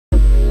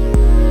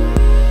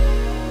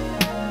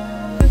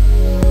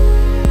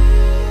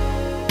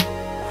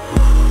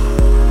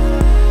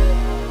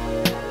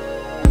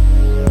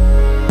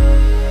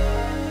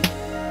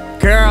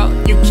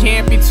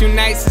too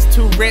nice, it's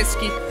too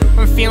risky.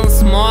 I'm feeling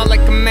small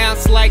like a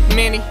mouse, like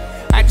Minnie.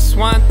 I just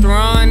want to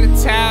throw in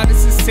the towel,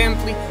 this is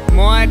simply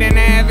more than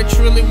I ever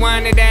truly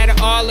wanted out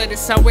of all of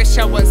this. I wish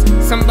I was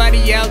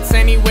somebody else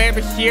anywhere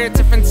but here.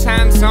 Different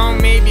time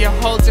zone, maybe a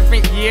whole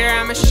different year.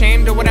 I'm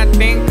ashamed of what I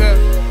think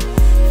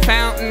of.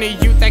 Fountain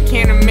of youth, I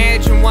can't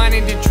imagine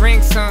wanting to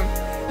drink some.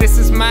 This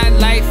is my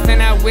life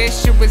and I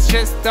wish it was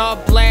just all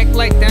black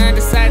like the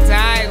undersides of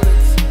islands.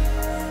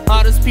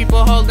 All those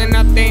people holding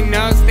up their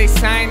nose, they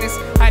sinus.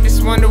 I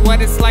just wonder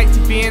what it's like to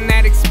be in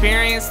that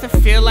experience. To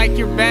feel like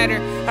you're better,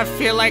 I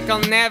feel like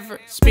I'll never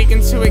speak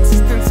into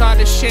existence all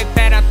the shit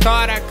that I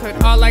thought I could.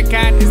 All I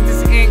got is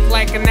this ink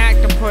like an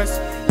octopus,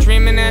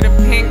 dreaming of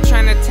the pink,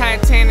 trying to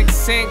Titanic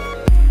sink.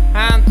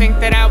 I don't think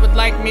that I would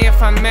like me if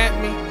I met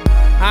me.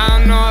 I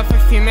don't know if a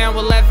female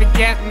will ever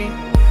get me.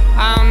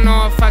 I don't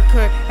know if I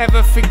could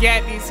ever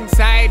forget these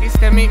anxieties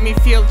that make me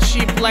feel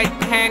cheap like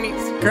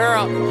pennies.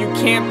 Girl, you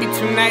can't be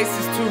too nice,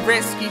 it's too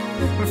risky.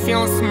 I'm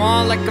feeling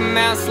small like a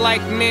mouse,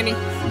 like Minnie.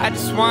 I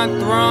just want to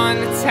throw in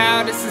the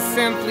towel, this is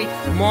simply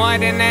more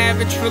than I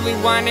ever truly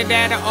wanted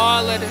out of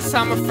all of this.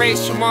 I'm afraid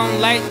she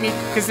won't like me,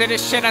 cause of the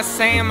shit I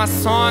say in my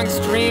songs.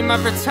 Dream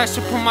of her touch,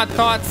 I put my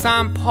thoughts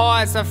on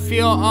pause, I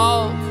feel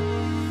old.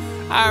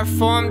 I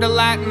reformed a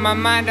lot in my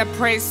mind, I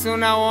pray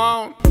soon I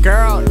won't.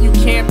 Girl, you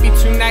can't be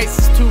too nice,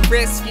 it's too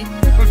risky.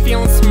 I'm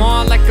feeling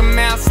small like a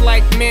mouse,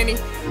 like Minnie.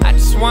 I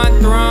just want to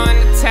throw in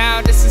the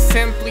towel, this is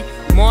simply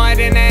more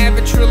than I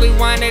ever truly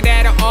wanted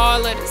out of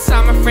all of this.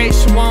 I'm afraid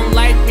she won't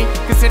like me,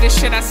 cause of the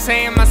shit I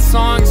say in my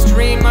songs.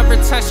 Dream of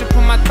her touch, I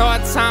put my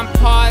thoughts on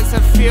pause, I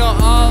feel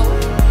old.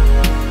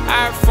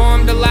 I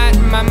reformed a lot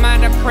in my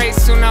mind, I pray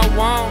soon I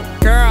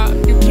won't. Girl,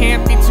 you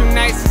can't be too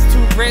nice, it's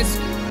too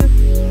risky.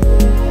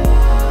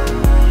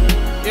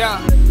 Yeah.